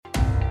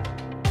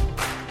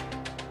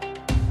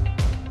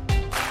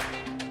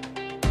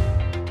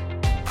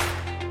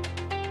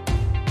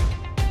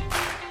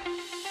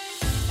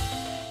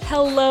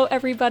Hello,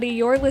 everybody.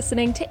 You're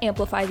listening to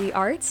Amplify the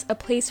Arts, a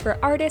place for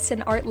artists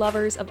and art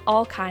lovers of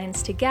all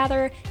kinds to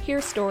gather, hear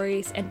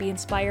stories, and be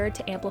inspired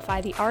to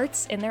amplify the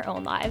arts in their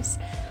own lives.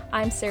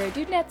 I'm Sarah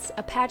Dudnitz,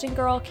 a pageant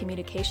girl,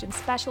 communications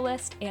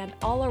specialist, and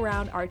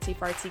all-around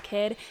artsy-fartsy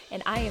kid,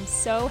 and I am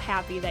so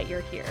happy that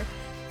you're here.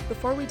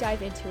 Before we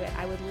dive into it,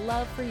 I would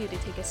love for you to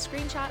take a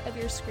screenshot of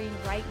your screen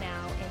right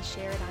now and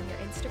share it on your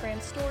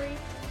Instagram story,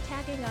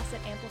 tagging us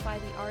at Amplify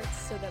the Arts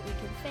so that we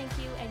can thank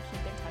you and keep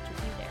in touch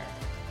with you there.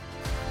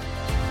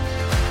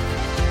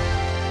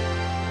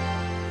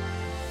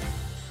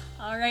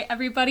 All right,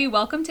 everybody,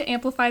 welcome to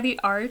Amplify the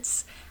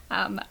Arts.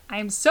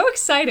 I'm so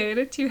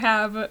excited to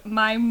have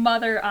my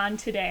mother on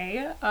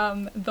today,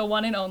 the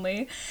one and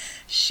only.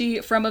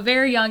 She, from a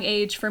very young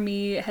age for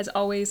me, has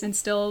always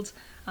instilled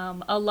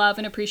a love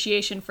and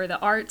appreciation for the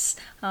arts,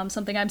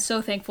 something I'm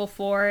so thankful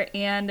for.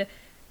 And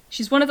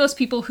she's one of those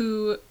people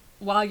who,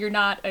 while you're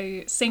not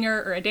a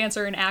singer or a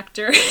dancer or an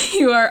actor,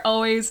 you are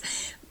always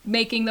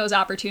making those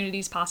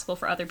opportunities possible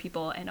for other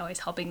people and always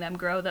helping them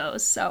grow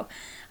those. So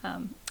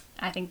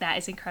I think that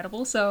is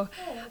incredible. So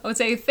I would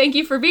say thank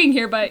you for being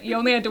here, but you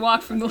only had to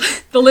walk from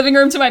the living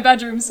room to my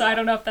bedroom, so I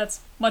don't know if that's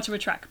much of a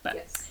trek, but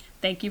yes.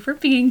 Thank you for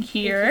being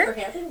here. Thank you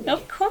for having me.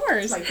 Of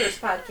course. It's my first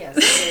podcast.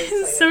 I'm very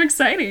excited. So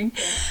exciting.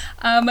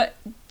 Yeah.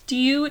 Do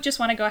you just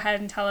want to go ahead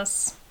and tell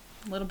us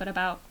a little bit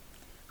about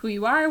who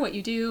you are, what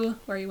you do,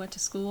 where you went to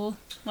school,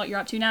 what you're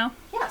up to now?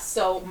 Yeah,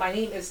 so my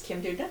name is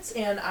Kim Dudnitz,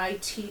 and I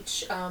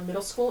teach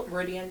middle school at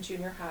Meridian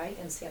Junior High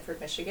in Sanford,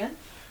 Michigan.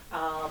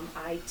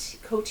 I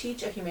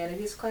co-teach a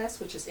humanities class,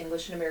 which is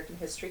English and American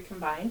history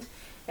combined,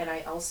 and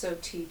I also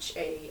teach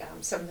a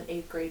 7th and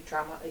 8th grade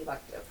drama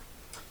elective.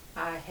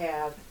 I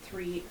have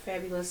 3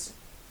 fabulous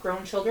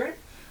grown children,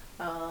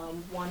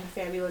 one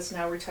fabulous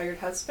now retired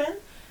husband,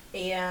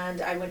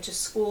 and I went to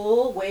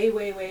school way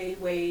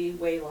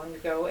long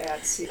ago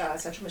at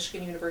Central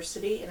Michigan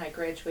University, and I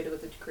graduated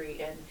with a degree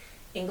in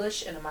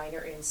English and a minor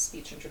in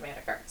speech and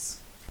dramatic arts.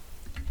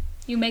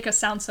 You make us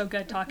sound so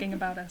good talking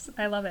about us.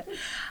 I love it.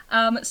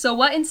 So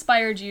what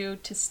inspired you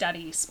to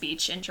study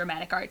speech and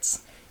dramatic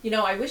arts? You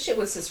know, I wish it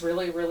was this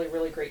really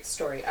great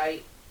story.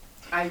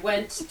 I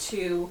went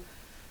to,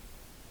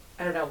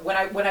 I don't know, when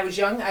I was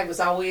young, I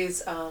was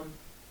always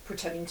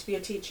pretending to be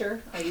a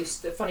teacher.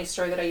 The funny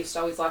story that I used to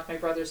always lock my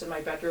brothers in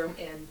my bedroom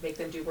and make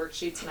them do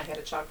worksheets, and I had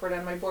a chalkboard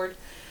on my board.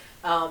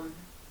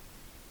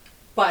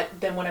 But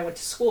then when I went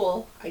to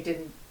school, I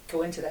didn't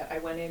go into that. I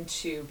went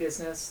into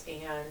business,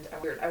 and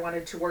I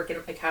wanted to work in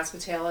like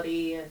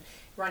hospitality and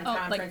run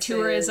conferences. Like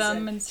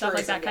tourism and stuff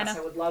like that kind of?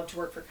 I would love to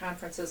work for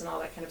conferences and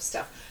all that kind of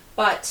stuff.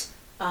 But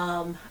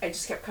I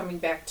just kept coming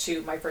back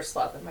to my first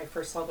love, and my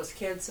first love was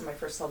kids, and my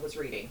first love was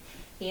reading.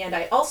 And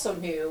I also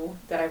knew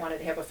that I wanted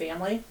to have a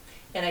family,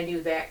 and I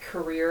knew that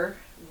career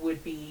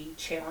would be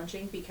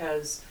challenging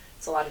because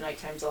it's a lot of night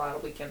times, a lot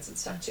of weekends and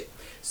stuff too.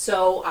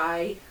 So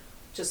I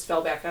just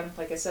fell back on,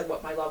 like I said,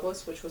 what my love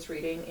was, which was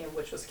reading and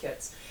which was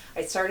kids.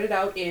 I started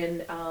out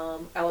in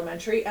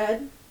elementary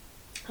ed.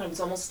 I was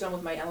almost done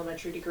with my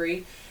elementary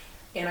degree,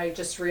 and I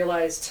just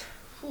realized,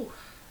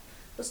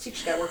 those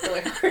teachers got work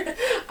really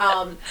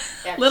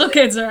hard. Little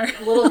kids are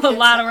a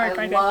lot of work.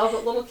 I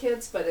love little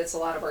kids, but it's a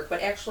lot of work.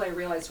 But actually, I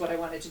realized what I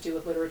wanted to do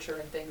with literature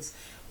and things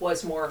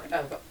was more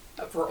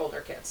for older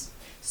kids.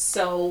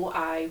 So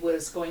I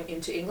was going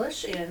into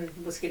English and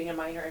was getting a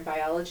minor in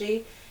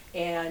biology,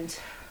 and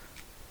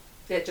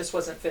it just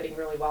wasn't fitting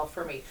really well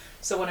for me.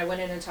 So when I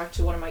went in and talked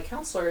to one of my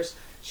counselors,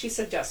 she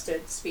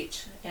suggested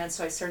speech. And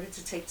so I started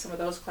to take some of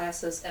those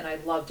classes, and I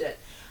loved it.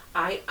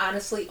 I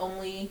honestly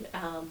only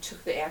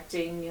took the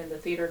acting and the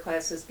theater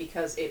classes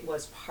because it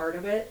was part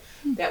of it.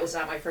 That was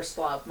not my first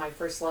love. My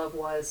first love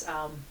was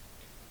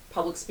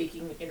public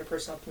speaking,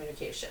 interpersonal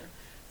communication.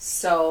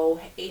 So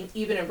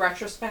even in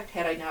retrospect,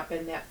 had I not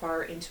been that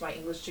far into my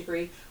English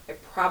degree, I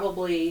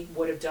probably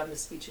would have done the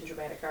speech and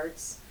dramatic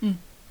arts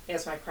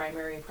as my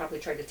primary, and probably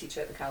tried to teach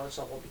it at the college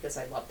level because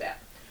I loved that.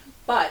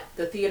 But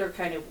the theater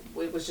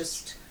it was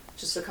just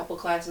a couple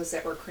classes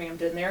that were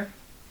crammed in there.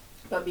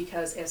 But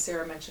because, as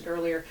Sarah mentioned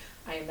earlier,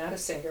 I am not a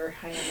singer,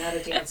 I am not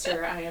a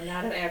dancer, I am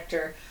not an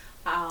actor,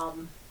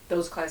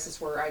 those classes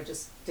where I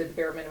just did the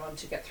bare minimum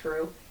to get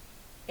through,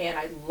 and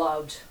I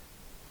loved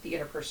the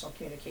interpersonal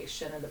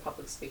communication and the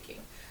public speaking.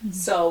 Mm-hmm.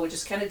 So we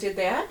just kind of did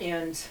that,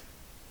 and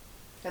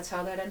that's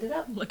how that ended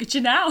up. Look at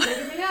you now. Look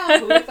at me now.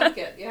 Who would think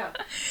it? Yeah.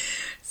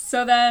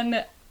 So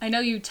then, I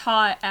know you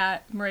taught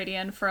at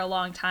Meridian for a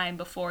long time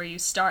before you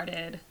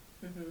started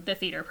the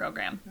theater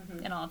program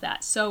and all of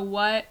that. So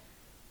what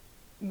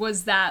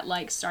was that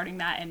like, starting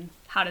that, and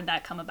how did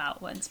that come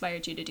about? What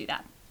inspired you to do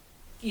that?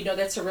 You know,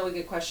 that's a really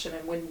good question.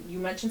 And when you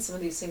mentioned some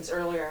of these things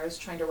earlier, I was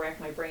trying to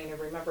rack my brain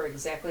and remember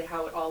exactly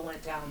how it all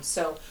went down.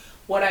 So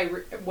what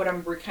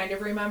I'm kind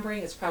of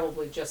remembering is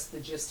probably just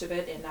the gist of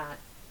it and not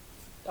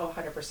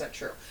 100%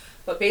 true.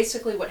 But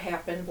basically what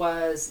happened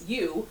was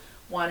you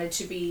wanted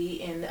to be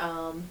in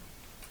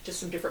just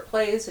some different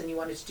plays and you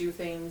wanted to do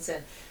things.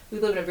 And we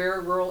live in a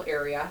very rural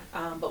area,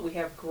 but we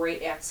have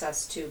great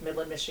access to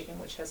Midland, Michigan,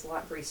 which has a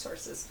lot of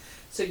resources.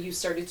 So you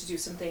started to do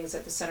some things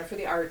at the Center for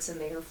the Arts, and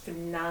they are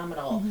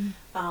phenomenal.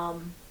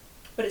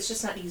 But it's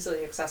just not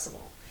easily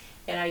accessible.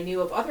 And I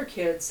knew of other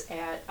kids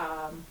at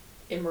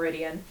in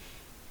Meridian,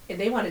 and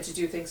they wanted to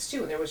do things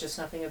too, and there was just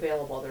nothing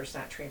available. There's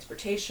not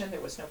transportation, there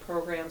was no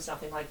programs,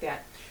 nothing like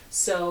that.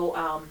 So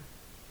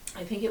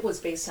I think it was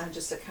based on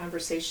just a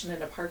conversation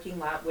in a parking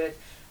lot with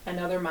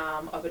another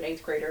mom of an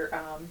 8th grader,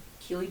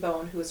 Keely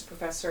Bone, who is a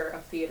professor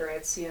of theater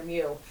at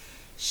CMU.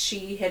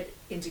 She had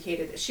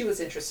indicated that she was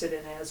interested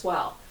in it as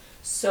well.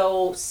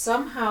 So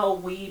somehow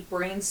we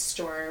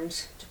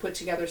brainstormed to put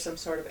together some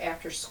sort of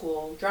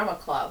after-school drama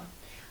club.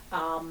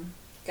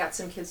 Got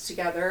some kids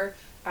together.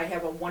 I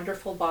have a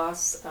wonderful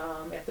boss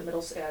at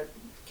the at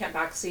Kent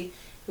Boxey,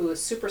 who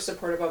is super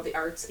supportive of the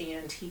arts,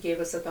 and he gave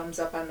us a thumbs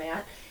up on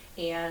that.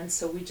 And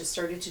so we just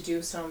started to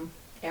do some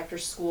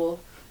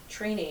after-school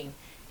training,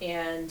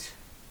 and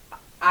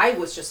I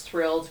was just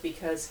thrilled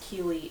because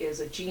Keely is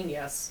a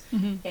genius,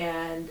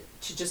 and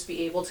to just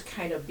be able to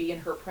kind of be in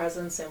her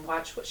presence and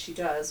watch what she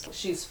does.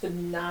 She's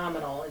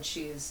phenomenal, and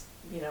she's,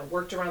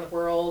 worked around the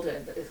world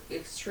and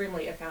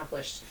extremely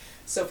accomplished.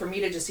 So for me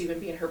to just even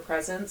be in her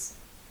presence,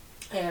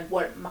 and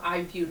what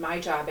I viewed my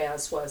job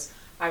as was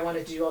I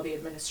wanted to do all the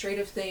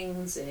administrative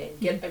things and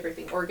get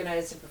everything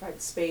organized and provide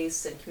the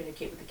space and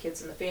communicate with the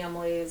kids and the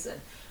families and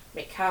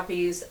make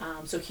copies.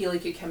 So Keely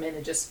could come in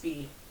and just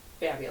be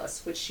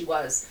fabulous, which she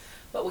was.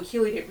 But what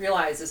Keely didn't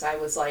realize is I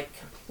was like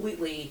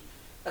completely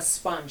a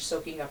sponge,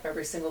 soaking up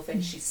every single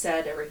thing she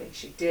said, everything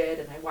she did,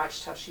 and I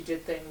watched how she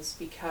did things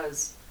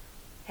because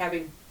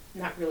having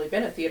not really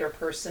been a theater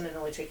person and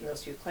only taking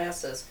those few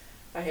classes,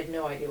 I had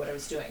no idea what I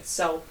was doing.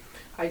 So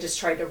I just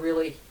tried to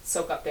really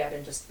soak up that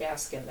and just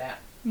bask in that.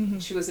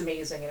 She was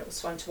amazing, and it was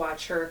fun to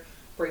watch her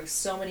bring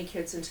so many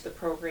kids into the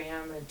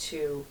program and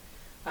to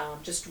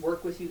just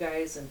work with you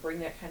guys and bring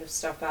that kind of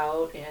stuff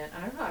out. And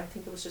I don't know, I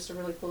think it was just a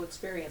really cool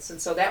experience.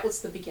 And so that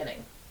was the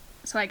beginning.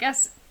 So I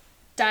guess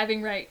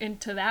diving right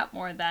into that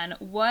more then,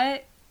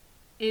 what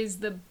is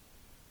the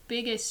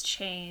biggest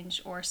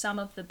change or some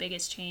of the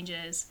biggest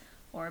changes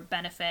or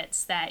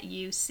benefits that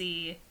you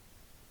see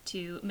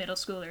to middle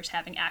schoolers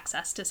having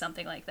access to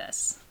something like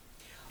this?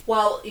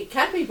 Well, it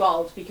kind of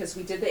evolved because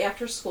we did the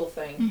after school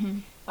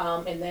thing,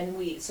 and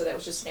then so that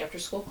was just an after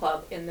school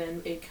club, and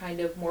then it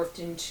kind of morphed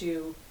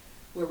into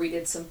where we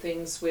did some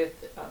things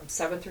with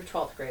 7th through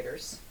 12th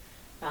graders,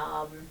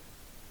 and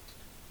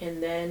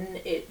then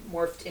it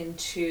morphed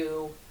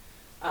into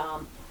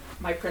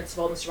my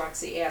principal, Mr.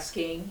 Boxey,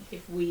 asking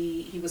if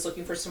he was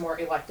looking for some more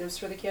electives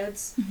for the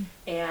kids,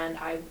 and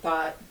I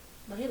thought,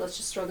 well, hey, let's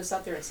just throw this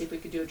out there and see if we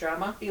could do a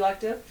drama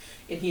elective.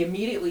 And he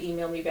immediately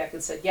emailed me back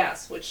and said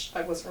yes, which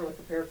I wasn't really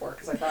prepared for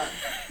because I thought,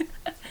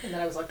 and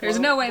then I was like, there's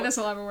no way this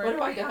will ever work.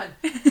 What have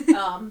I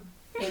done?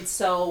 And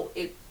so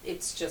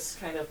it's just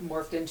kind of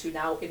morphed into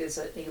now it is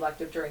an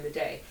elective during the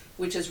day,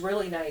 which is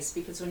really nice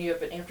because when you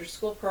have an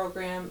after-school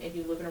program and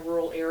you live in a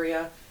rural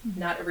area,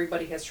 not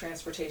everybody has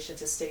transportation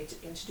to stay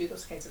and to do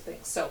those kinds of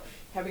things. So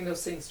having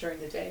those things during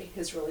the day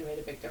has really made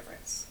a big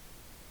difference.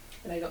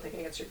 And I don't think I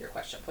answered your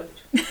question.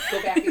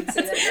 Go back and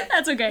say that again.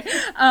 That's okay.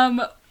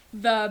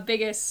 The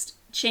biggest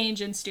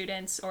change in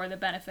students or the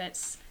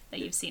benefits that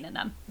you've seen in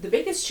them? The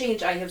biggest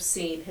change I have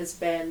seen has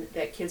been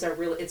that kids are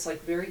really, it's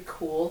like very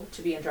cool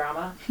to be in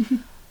drama.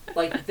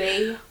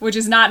 Which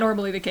is not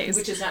normally the case.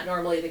 Which is not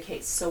normally the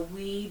case. So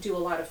we do a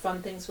lot of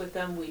fun things with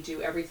them. We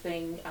do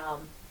everything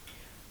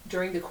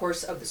during the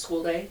course of the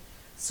school day.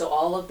 So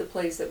all of the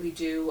plays that we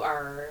do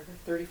are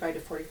 35 to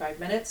 45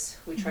 minutes.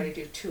 We try to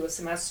do 2 a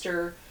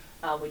semester.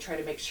 We try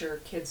to make sure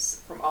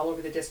kids from all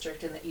over the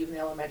district and even the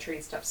elementary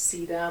and stuff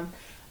see them.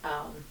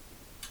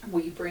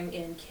 We bring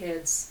in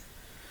kids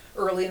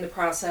early in the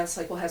process,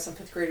 like we'll have some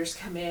 5th graders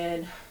come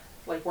in,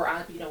 like we're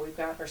on, we've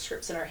got our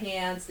scripts in our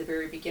hands, the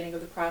very beginning of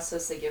the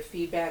process, they give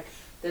feedback,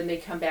 then they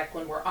come back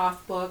when we're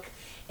off book,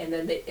 and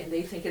then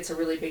they think it's a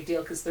really big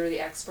deal because they're the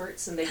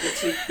experts and they get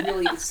to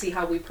really see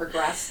how we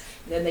progress,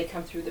 and then they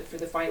come through for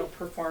the final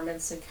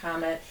performance and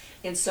comment.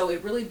 And so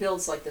it really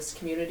builds like this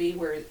community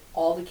where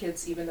all the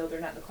kids, even though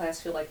they're not in the class,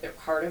 feel like they're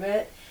part of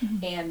it,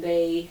 and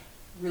they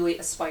really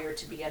aspire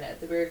to be in it.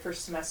 The very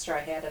first semester I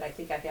had it, I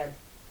think I had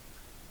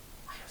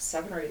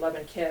 7 or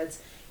 11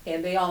 kids,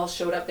 and they all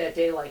showed up that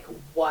day like,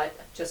 what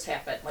just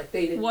happened? Like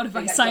they didn't. What have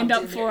I signed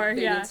up for?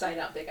 They didn't sign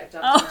up. They got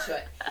dumped into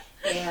it,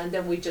 and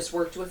then we just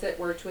worked with it,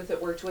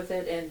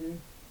 and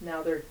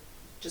now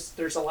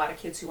there's a lot of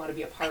kids who want to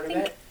be a part of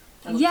it.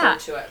 I look forward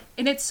to it.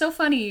 And it's so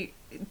funny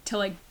to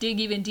like dig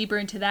even deeper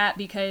into that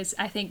because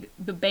I think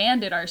the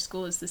band at our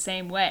school is the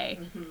same way.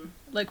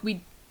 Like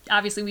we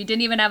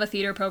didn't even have a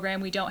theater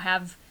program. We don't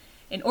have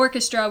an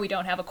orchestra. We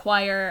don't have a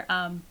choir.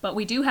 But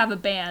we do have a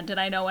band. And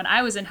I know when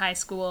I was in high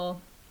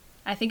school,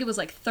 I think it was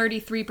like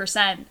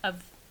 33%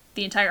 of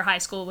the entire high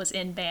school was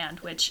in band,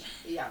 which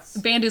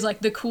band is like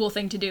the cool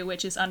thing to do,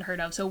 which is unheard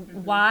of. So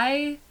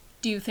why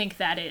do you think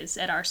that is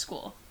at our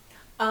school?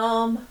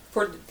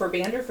 For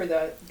band or for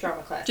the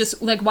drama class?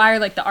 Just like, why are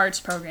like the arts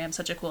program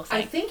such a cool thing?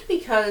 I think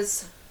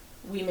because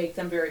we make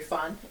them very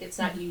fun. It's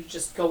not you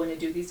just go in and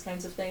do these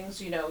kinds of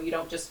things. You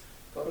don't just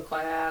go to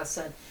class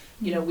and,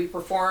 we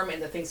perform,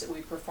 and the things that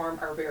we perform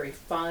are very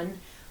fun.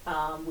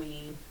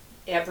 We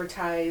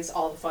advertise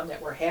all the fun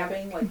that we're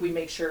having. Like, we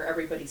make sure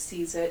everybody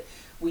sees it.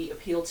 We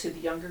appeal to the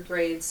younger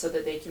grades so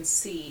that they can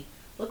see,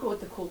 look at what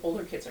the cool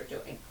older kids are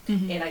doing.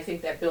 And I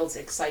think that builds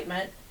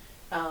excitement.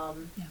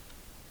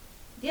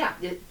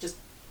 Just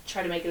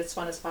try to make it as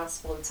fun as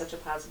possible and such a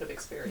positive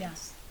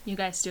experience. You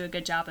guys do a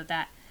good job of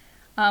that.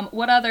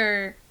 What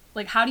other,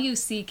 how do you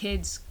see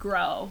kids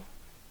grow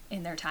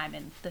in their time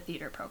in the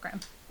theater program?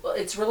 Well,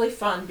 it's really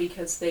fun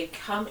because they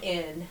come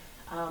in,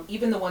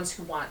 even the ones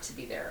who want to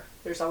be there.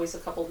 There's always a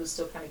couple who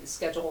still kind of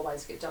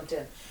schedule-wise get dumped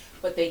in.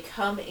 But they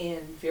come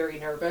in very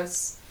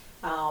nervous.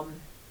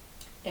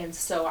 And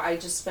so I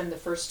just spend the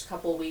first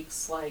couple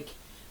weeks,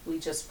 we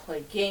just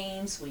play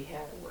games,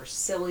 we're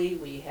silly,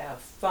 we have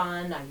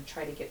fun, I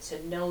try to get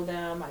to know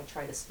them, I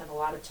try to spend a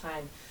lot of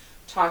time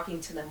talking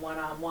to them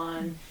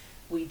one-on-one.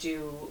 We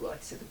do, like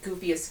I said, the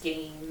goofiest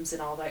games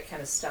and all that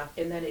kind of stuff.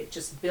 And then it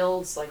just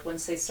builds,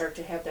 once they start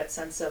to have that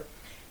sense of,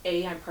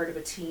 A, I'm part of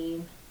a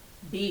team,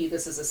 B,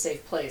 this is a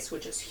safe place,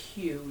 which is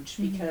huge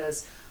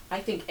because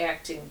I think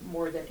acting,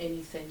 more than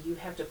anything, you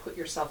have to put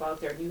yourself out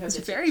there. And you have to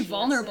take very chances.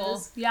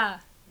 Vulnerable. Yeah.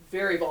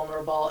 Very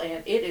vulnerable.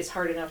 And it is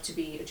hard enough to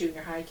be a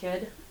junior high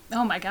kid.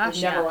 Oh my gosh,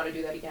 I never want to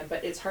do that again.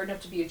 But it's hard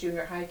enough to be a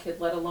junior high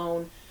kid, let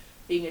alone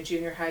being a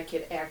junior high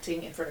kid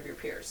acting in front of your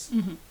peers.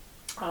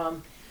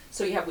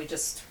 We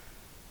just...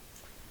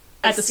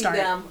 I see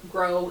them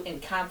grow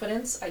in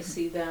confidence. I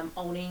see them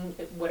owning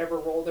whatever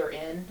role they're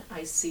in.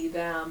 I see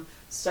them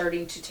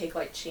starting to take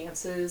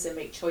chances and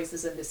make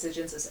choices and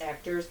decisions as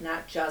actors,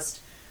 not just,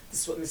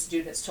 this is what Miss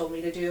Students told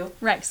me to do.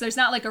 Right, so there's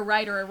not a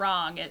right or a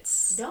wrong.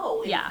 It's...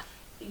 No. Yeah.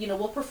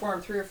 We'll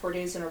perform 3 or 4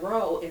 days in a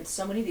row, and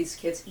so many of these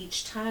kids,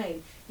 each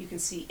time, you can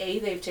see, A,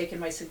 they've taken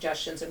my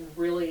suggestions and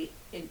really,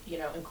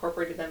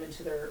 incorporated them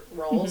into their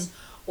roles,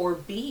 or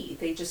B,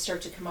 they just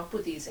start to come up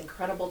with these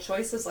incredible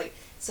choices.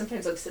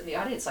 Sometimes I'll sit in the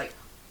audience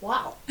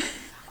wow.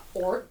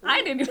 Or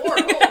I didn't or,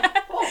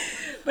 oh.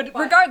 But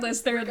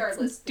regardless, they're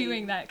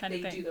doing that kind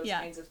of thing. They do those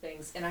kinds of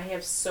things. And I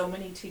have so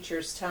many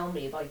teachers tell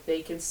me,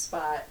 they can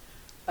spot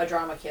a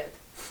drama kid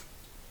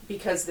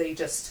because they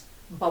just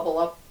bubble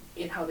up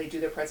in how they do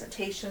their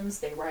presentations,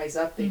 they rise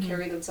up, they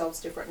carry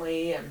themselves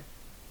differently, and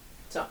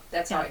so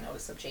that's how I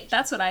notice them change.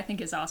 That's what I think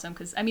is awesome,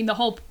 because the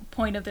whole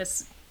point of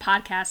this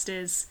podcast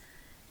is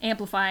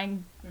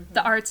amplifying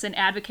the arts and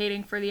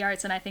advocating for the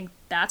arts, and I think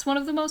that's one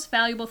of the most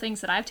valuable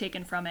things that I've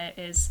taken from it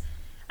is,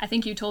 I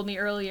think you told me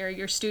earlier,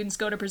 your students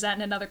go to present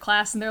in another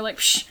class and they're like,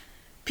 psh,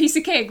 piece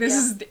of cake, this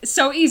is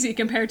so easy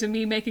compared to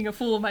me making a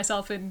fool of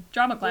myself in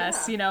drama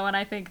class, and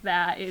I think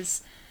that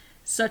is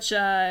such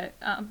a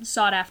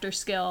sought after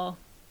skill.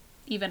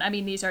 Even,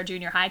 these are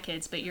junior high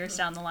kids, but years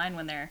down the line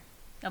when they're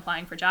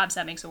applying for jobs,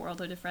 that makes a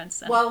world of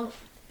difference. Well,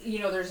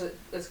 there's an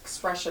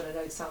expression, and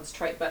it sounds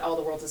trite, but all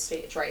the world's a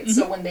stage, right?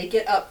 So when they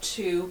get up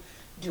to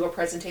do a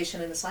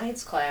presentation in a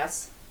science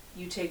class,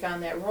 you take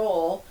on that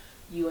role,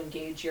 you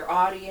engage your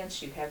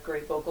audience, you have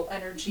great vocal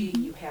energy,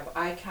 you have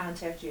eye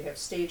contact, you have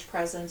stage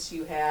presence,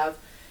 you have,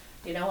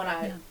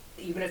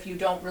 even if you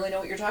don't really know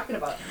what you're talking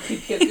about, you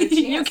get a good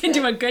chance you can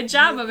do a good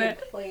job of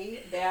it.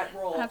 Play that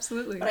role.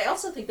 Absolutely. But I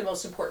also think the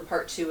most important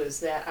part too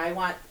is that I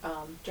want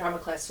drama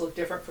class to look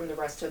different from the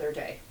rest of their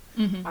day.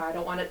 I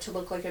don't want it to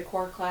look like a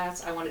core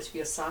class. I want it to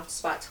be a soft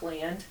spot to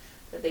land,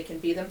 that they can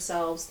be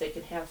themselves, they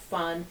can have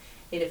fun,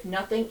 and if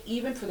nothing,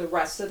 even for the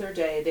rest of their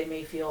day, they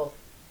may feel,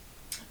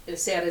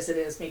 as sad as it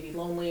is, maybe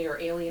lonely or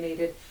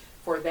alienated.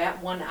 For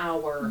that 1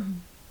 hour,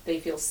 they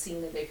feel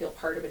seen and they feel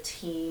part of a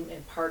team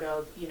and part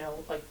of,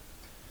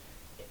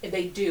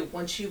 they do.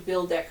 Once you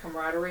build that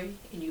camaraderie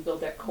and you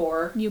build that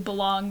core, you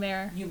belong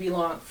there. You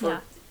belong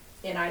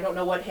and I don't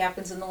know what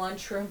happens in the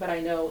lunchroom, but I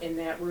know in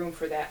that room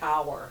for that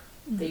hour,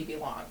 they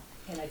belong.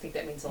 And I think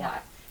that means a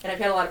lot. And I've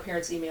had a lot of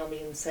parents email me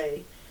and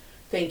say,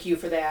 thank you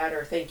for that,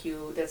 or thank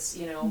you, that's,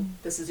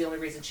 this is the only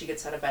reason she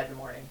gets out of bed in the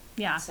morning.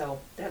 Yeah. So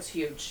that's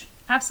huge.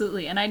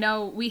 Absolutely. And I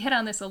know we hit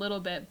on this a little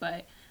bit,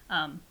 but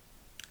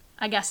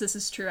I guess this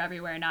is true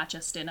everywhere, not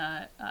just in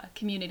a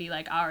community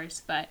like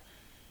ours. But,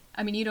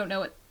 you don't know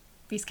what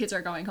these kids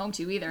are going home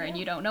to either, and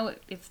you don't know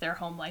if their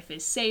home life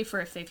is safe or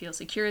if they feel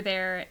secure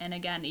there. And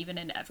again, even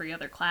in every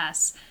other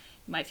class,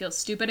 you might feel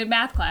stupid in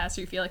math class,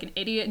 or you feel like an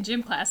idiot in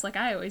gym class like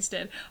I always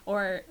did,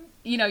 or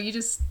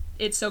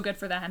it's so good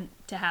for them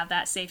to have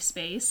that safe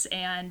space.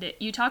 And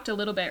you talked a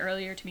little bit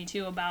earlier to me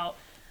too about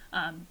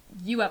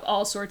you have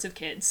all sorts of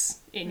kids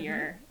in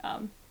your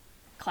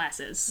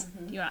classes.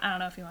 I don't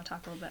know if you want to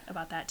talk a little bit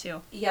about that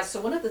too. Yeah, so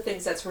one of the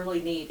things that's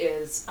really neat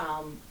is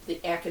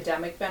the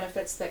academic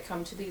benefits that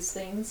come to these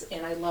things,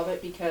 and I love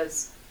it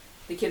because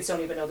the kids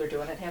don't even know they're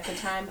doing it half the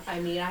time. I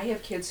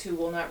have kids who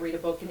will not read a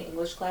book in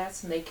English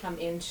class, and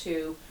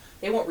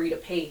they won't read a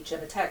page in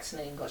a text in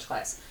an English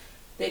class.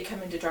 They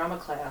come into drama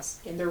class,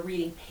 and they're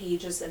reading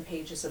pages and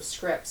pages of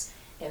scripts,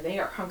 and they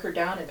are hunkered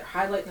down and they're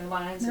highlighting their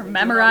lines. They're and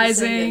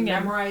memorizing.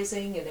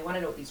 Memorizing, and they want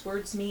to know what these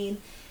words mean.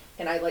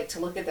 And I like to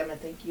look at them and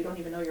think, you don't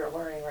even know you're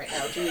learning right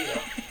now, do you?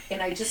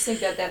 And I just think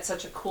that that's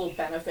such a cool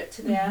benefit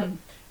to that.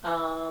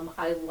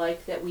 I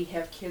like that we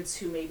have kids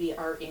who maybe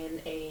are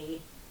in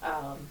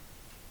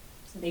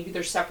maybe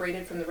they're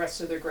separated from the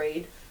rest of their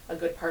grade a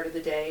good part of the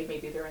day.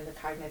 Maybe they're in the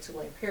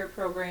cognitively impaired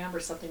program or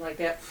something like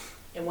that.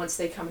 And once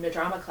they come into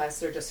drama class,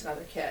 they're just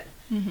another kid.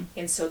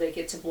 And so they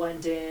get to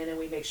blend in, and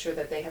we make sure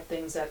that they have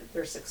things that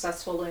they're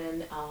successful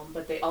in,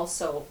 but they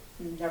also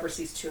never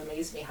cease to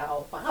amaze me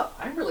how, wow,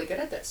 I'm really good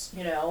at this,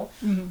 you know?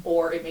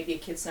 Or it may be a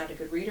kid's not a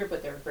good reader,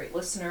 but they're a great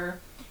listener,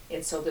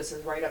 and so this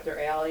is right up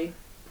their alley.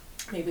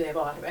 Maybe they have a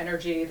lot of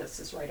energy. This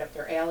is right up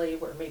their alley,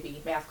 where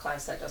maybe math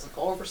class that doesn't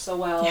go over so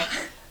well.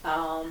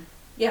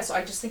 So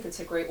I just think it's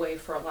a great way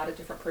for a lot of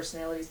different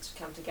personalities to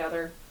come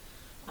together.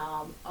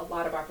 A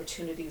lot of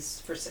opportunities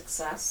for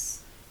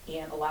success,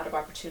 and a lot of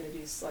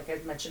opportunities, like I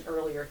mentioned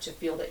earlier, to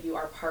feel that you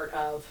are part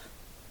of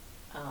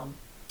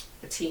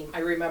a team. I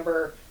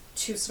remember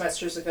 2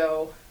 semesters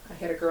ago, I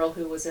had a girl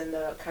who was in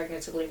the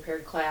cognitively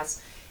impaired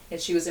class,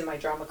 and she was in my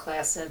drama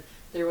class, and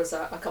there was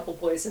a couple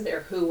boys in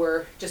there who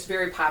were just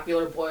very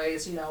popular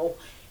boys, you know,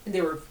 and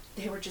they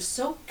were just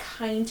so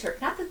kind to her.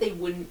 Not that they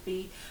wouldn't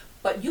be,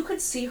 but you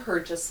could see her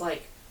just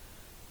like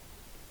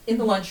in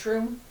the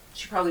lunchroom.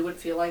 She probably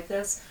wouldn't feel like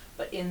this,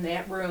 but in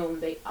that room,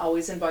 they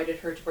always invited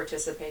her to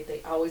participate.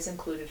 They always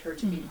included her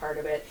to be part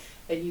of it,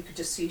 and you could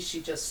just see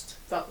she just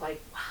felt like,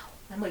 wow,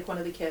 I'm like one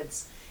of the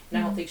kids. And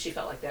I don't think she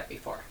felt like that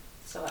before,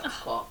 so that was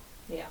cool.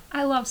 Yeah,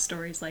 I love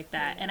stories like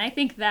that, and I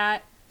think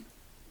that,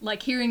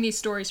 like, hearing these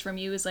stories from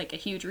you is like a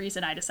huge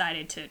reason I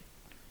decided to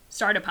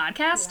start a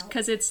podcast,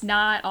 because it's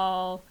not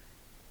all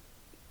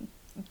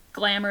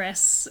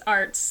glamorous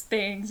arts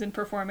things and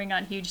performing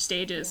on huge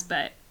stages,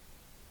 but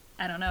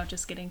I don't know,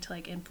 just getting to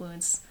like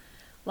influence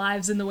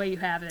lives in the way you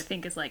have, I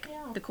think is like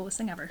the coolest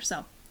thing ever.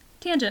 So,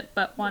 tangent,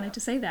 but wanted to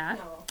say that.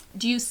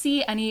 Do you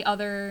see any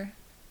other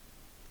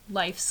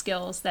life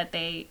skills that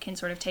they can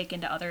sort of take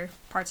into other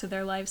parts of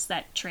their lives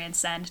that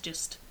transcend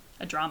just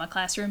a drama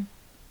classroom?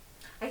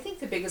 I think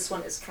the biggest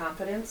one is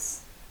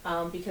confidence,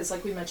 because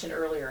like we mentioned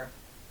earlier,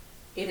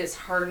 it is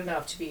hard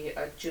enough to be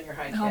a junior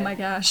high kid. Oh my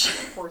gosh.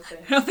 Poor thing.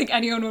 I don't think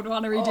anyone would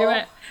want to redo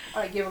it.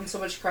 I give them so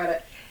much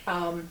credit.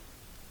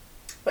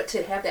 But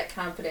to have that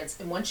confidence,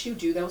 and once you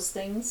do those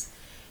things,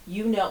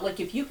 you know, like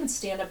if you can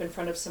stand up in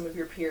front of some of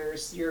your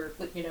peers, your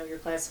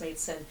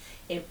classmates, and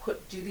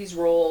do these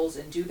roles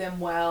and do them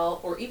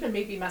well, or even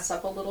maybe mess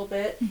up a little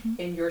bit,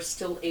 and you're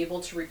still able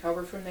to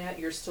recover from that,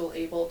 you're still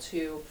able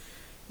to,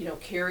 you know,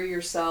 carry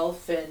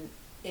yourself, and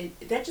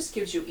that just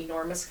gives you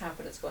enormous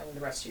confidence going in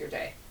the rest of your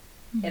day.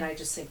 And I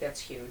just think that's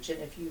huge.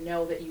 And if you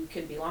know that you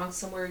can belong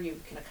somewhere, you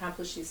can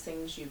accomplish these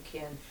things, you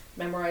can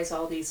memorize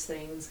all these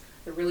things,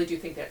 I really do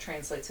think that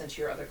translates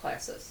into your other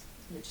classes.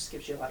 And it just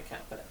gives you a lot of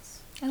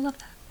confidence. I love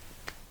that.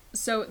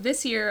 So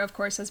this year, of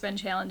course, has been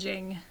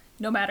challenging,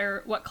 no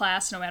matter what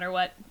class, no matter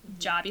what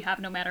job you have,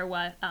 no matter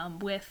what,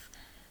 with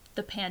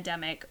the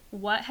pandemic.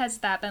 What has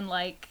that been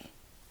like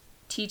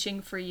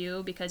teaching for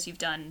you? Because you've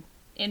done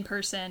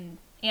in-person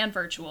and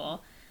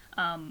virtual.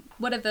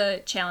 What have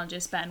the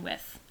challenges been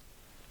with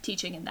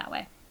teaching in that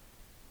way?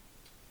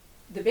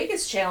 The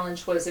biggest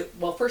challenge was,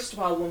 first of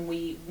all, when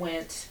we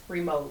went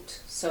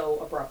remote so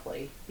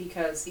abruptly,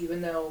 because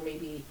even though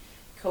maybe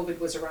COVID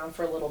was around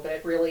for a little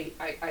bit, really,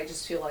 I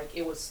just feel like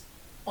it was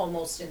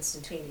almost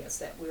instantaneous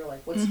that we were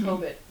like, what's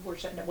COVID?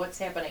 What's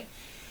happening?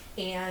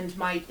 And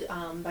my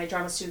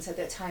drama students at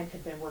that time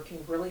had been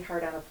working really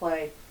hard on a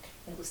play.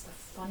 It was the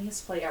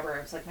funniest play ever.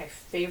 It was like my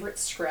favorite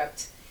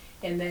script.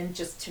 And then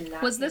just to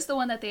not... Was this the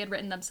one that they had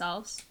written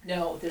themselves?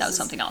 No. That was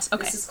something else.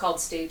 Okay. This is called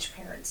Stage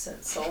Parents.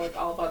 And so like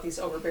all about these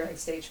overbearing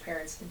stage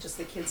parents. And just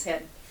the kids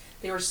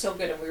they were so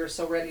good and we were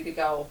so ready to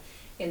go.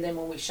 And then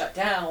when we shut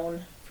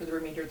down for the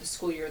remainder of the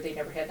school year, they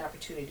never had an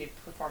opportunity to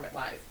perform it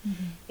live.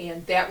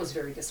 And that was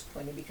very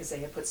disappointing because they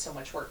had put so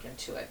much work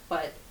into it.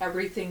 But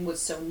everything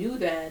was so new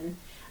then.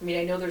 I mean,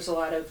 I know there's a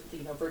lot of,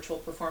 virtual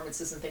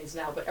performances and things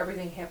now, but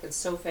everything happened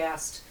so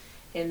fast.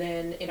 And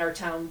then in our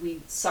town,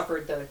 we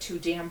suffered the 2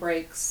 dam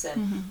breaks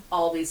and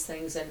all these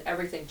things, and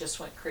everything just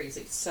went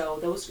crazy. So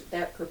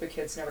that group of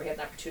kids never had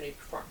an opportunity to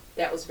perform.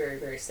 That was very,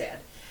 very sad.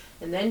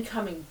 And then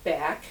coming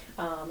back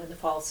in the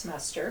fall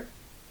semester,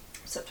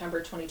 September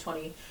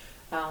 2020,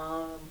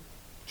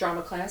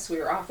 drama class, we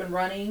were off and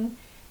running.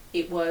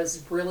 It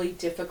was really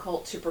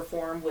difficult to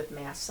perform with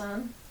masks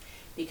on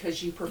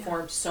because you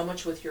performed so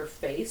much with your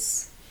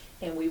face.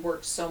 And we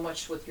worked so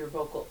much with your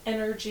vocal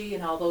energy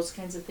and all those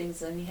kinds of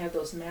things. And then you have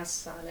those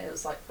masks on. It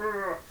was like,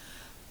 ugh.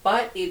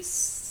 But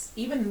it's,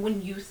 even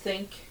when you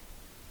think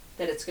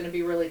that it's going to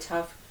be really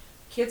tough,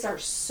 kids are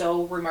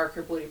so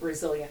remarkably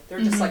resilient.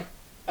 They're just like,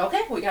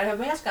 okay, we got to have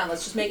a mask on.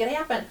 Let's just make it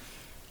happen.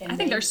 And I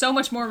think they're so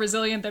much more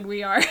resilient than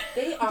we are.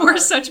 They are. We're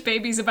such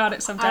babies about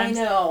it sometimes.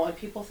 I know. And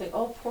people think,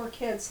 oh, poor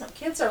kids. No,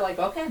 kids are like,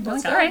 okay,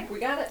 let's go. All right. We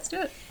got it. Let's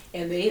do it.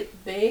 And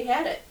they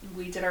had it.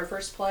 We did our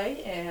first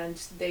play, and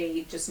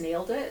they just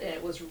nailed it, and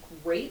it was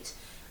great.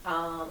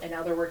 And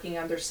now they're working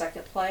on their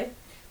second play.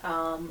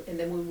 And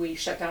then when we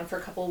shut down for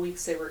a couple of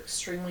weeks, they were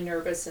extremely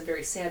nervous and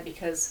very sad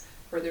because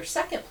for their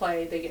second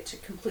play, they get to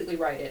completely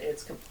write it.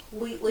 It's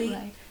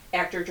completely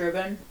actor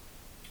driven.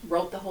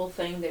 Wrote the whole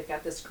thing. They've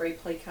got this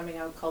great play coming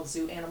out called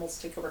Zoo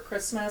Animals Take Over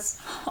Christmas.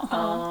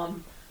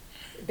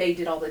 They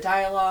did all the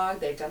dialogue.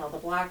 They've done all the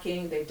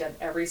blocking. They've done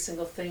every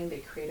single thing. They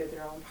created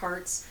their own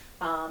parts.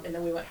 And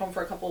then we went home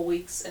for a couple of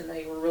weeks, and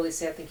they were really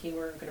sad thinking we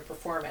weren't going to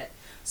perform it.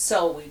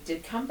 So we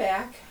did come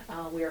back.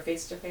 We are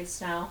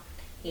face-to-face now,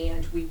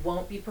 and we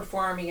won't be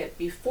performing it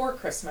before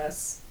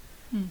Christmas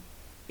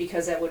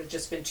because that would have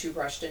just been too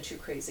rushed and too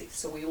crazy.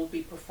 So we will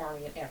be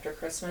performing it after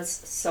Christmas.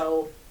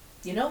 So,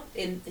 you know,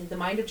 in the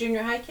mind of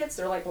junior high kids,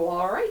 they're like, well,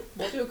 all right,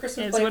 we'll do a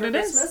Christmas play for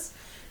Christmas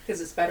because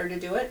it's better to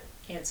do it.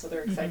 And so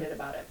they're excited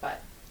about it.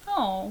 But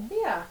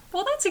yeah.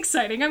 Well, that's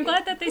exciting. I'm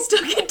glad that they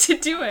still get to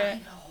do it.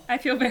 I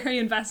feel very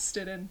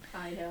invested in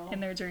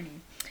their journey.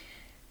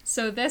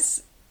 So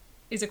this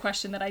is a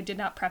question that I did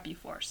not prep you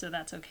for, so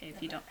that's okay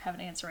if you don't have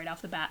an answer right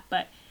off the bat.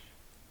 But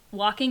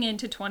walking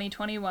into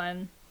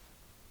 2021,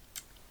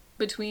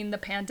 between the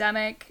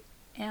pandemic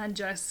and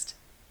just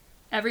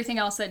everything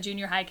else that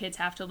junior high kids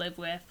have to live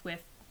with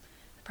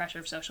the pressure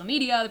of social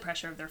media, the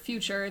pressure of their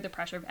future, the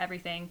pressure of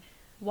everything,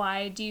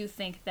 why do you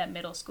think that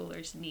middle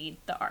schoolers need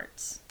the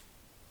arts?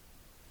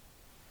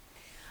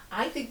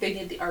 I think they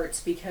need the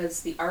arts because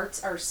the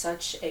arts are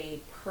such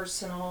a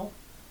personal,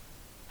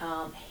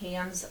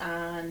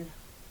 hands-on,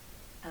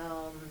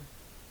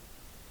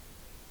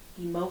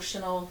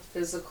 emotional,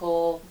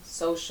 physical,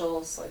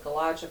 social,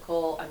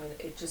 psychological. I mean,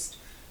 it just,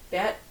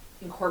 that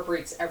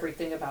incorporates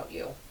everything about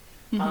you.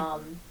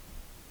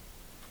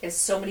 As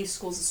so many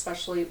schools,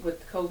 especially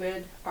with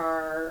COVID,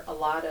 are a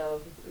lot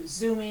of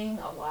Zooming,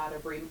 a lot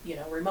of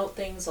remote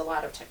things, a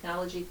lot of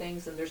technology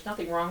things, and there's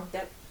nothing wrong with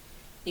that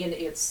in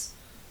its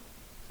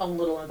own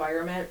little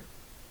environment.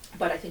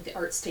 But I think the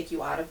arts take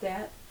you out of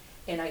that,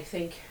 and I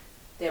think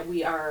that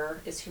we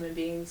are, as human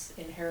beings,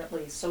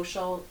 inherently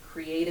social,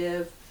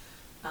 creative,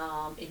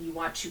 and you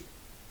want to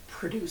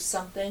produce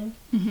something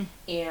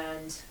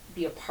and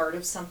be a part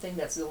of something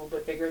that's a little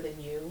bit bigger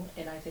than you,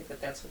 and I think that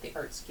that's what the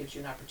arts gives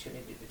you an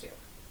opportunity to do.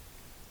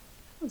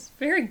 That was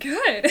very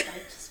good.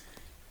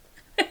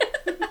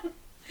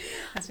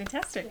 That's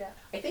fantastic. Yeah.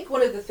 I think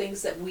one of the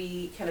things that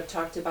we kind of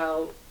talked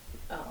about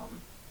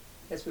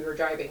as we were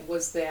driving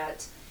was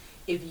that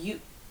we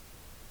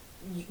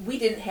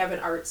didn't have an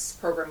arts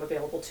program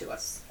available to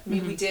us. I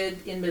mean, we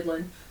did in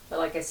Midland, but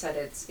like I said,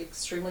 it's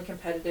extremely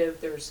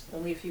competitive. There's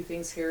only a few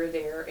things here or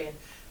there, and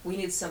we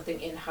need something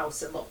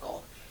in-house and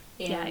local.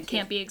 And it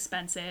can't be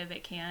expensive.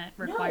 It can't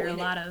require a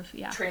lot of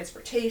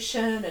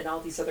transportation and all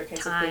these other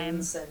kinds of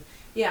things.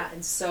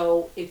 And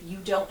so if you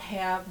don't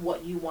have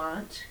what you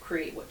want,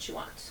 create what you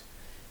want.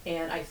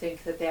 And I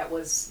think that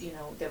was,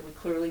 that we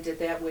clearly did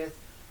that with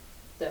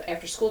the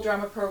after-school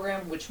drama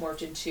program, which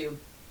morphed into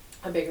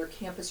a bigger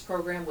campus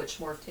program, which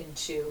morphed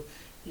into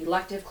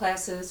elective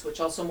classes,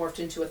 which also morphed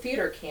into a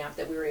theater camp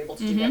that we were able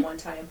to do at one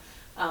time.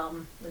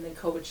 And then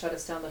COVID shut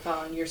us down the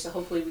following year, so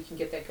hopefully we can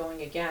get that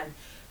going again.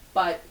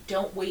 But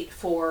don't wait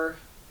for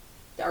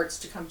the arts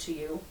to come to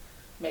you.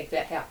 Make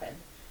that happen.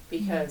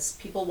 Because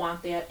people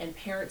want that, and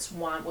parents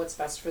want what's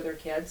best for their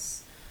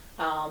kids.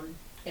 And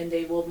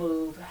they will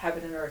move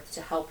heaven and earth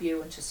to help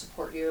you and to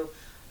support you.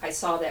 I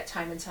saw that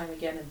time and time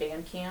again in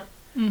band camp.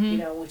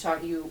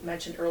 You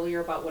mentioned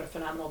earlier about what a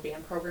phenomenal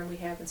band program we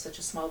have in such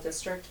a small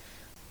district.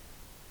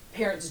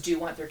 Parents do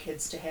want their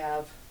kids to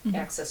have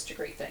access to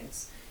great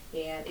things.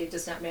 And it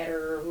does not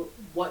matter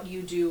what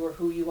you do or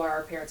who you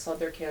are. Parents love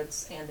their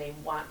kids, and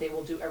they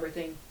will do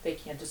everything they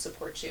can to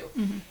support you.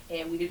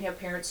 And we didn't have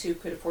parents who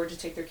could afford to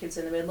take their kids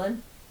into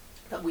Midland,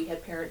 but we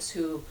had parents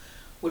who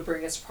would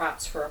bring us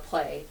props for a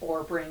play,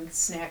 or bring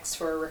snacks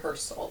for a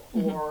rehearsal,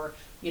 or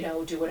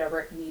do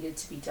whatever needed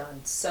to be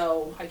done.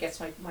 So I guess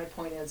my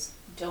point is,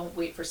 don't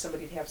wait for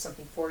somebody to have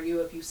something for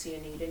you. If you see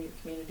a need in your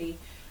community,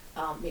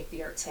 make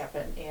the arts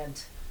happen,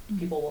 and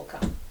people will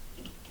come.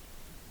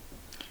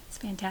 It's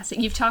fantastic.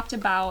 You've talked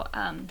about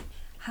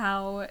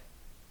how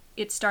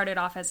it started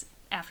off as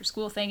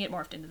after-school thing. It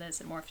morphed into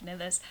this.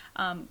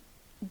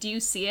 Do you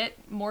see it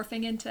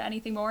morphing into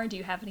anything more? Do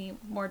you have any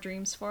more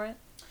dreams for it?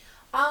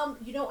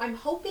 I'm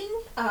hoping,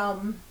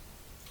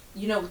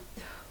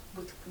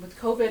 with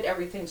COVID,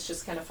 everything's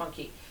just kind of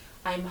funky.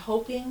 I'm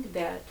hoping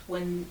that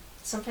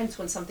sometimes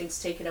when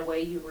something's taken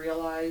away, you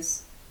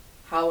realize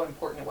how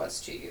important it was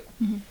to you.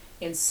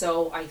 And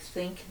so I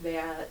think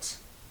that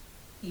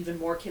even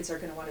more kids are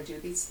going to want to do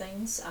these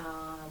things.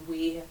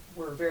 We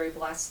were very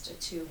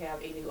blessed to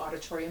have a new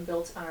auditorium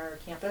built on our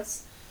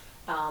campus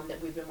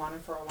that we've been wanting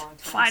for a long time.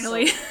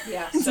 Finally.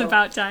 It's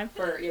about time.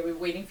 We've been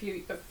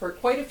waiting for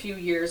quite a few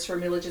years for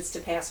millages to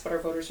pass, but our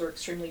voters were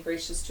extremely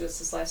gracious to us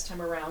this last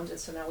time around, and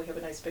so now we have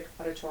a nice big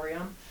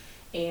auditorium.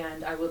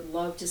 And I would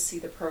love to see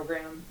the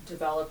program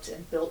developed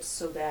and built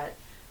so that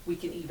we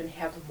can even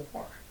have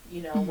more,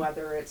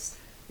 whether it's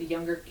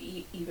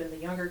even the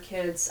younger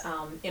kids.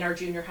 In our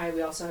junior high,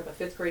 we also have a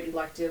 5th grade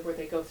elective where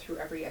they go through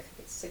I think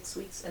it's 6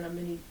 weeks in a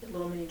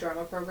little mini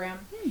drama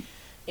program.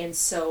 And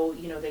so,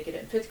 they get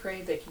it in 5th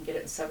grade, they can get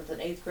it in 7th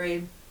and 8th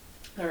grade.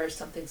 There are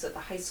some things at the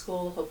high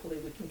school. Hopefully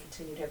we can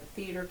continue to have a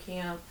theater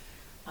camp.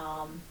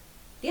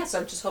 So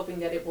I'm just hoping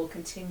that it will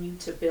continue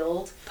to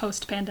build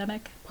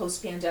Post-pandemic,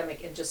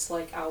 and just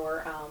like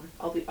our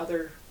all the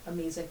other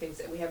amazing things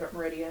that we have at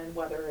Meridian,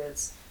 whether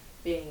it's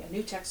being a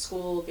new tech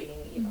school,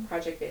 being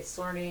project-based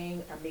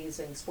learning,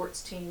 amazing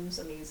sports teams,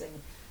 amazing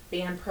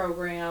band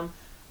program.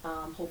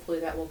 Hopefully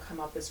that will come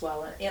up as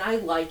well. And I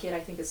like it. I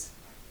think it's,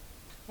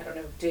 I don't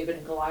know, David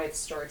and Goliath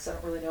story, because I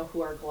don't really know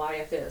who our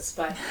Goliath is,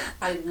 but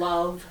I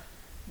love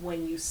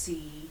when you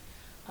see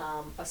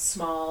a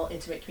small,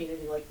 intimate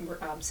community like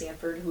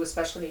Sanford, who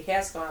especially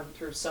has gone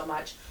through so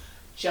much,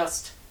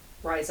 just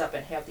rise up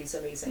and have these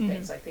amazing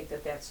things. I think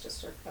that that's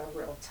just a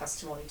real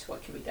testimony to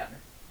what can be done.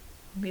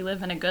 We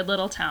live in a good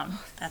little town,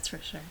 that's for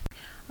sure.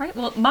 All right,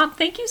 well, Mom,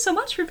 thank you so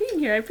much for being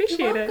here. I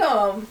appreciate it. You're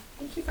welcome.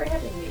 Thank you for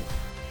having me.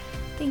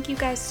 Thank you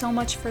guys so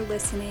much for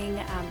listening.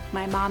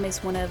 My mom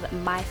is one of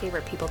my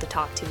favorite people to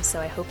talk to, so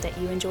I hope that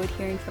you enjoyed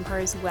hearing from her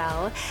as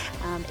well.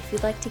 If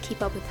you'd like to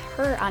keep up with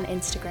her on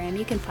Instagram,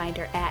 you can find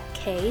her at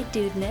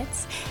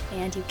KDudenitz,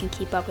 and you can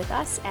keep up with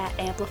us at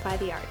Amplify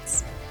the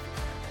Arts.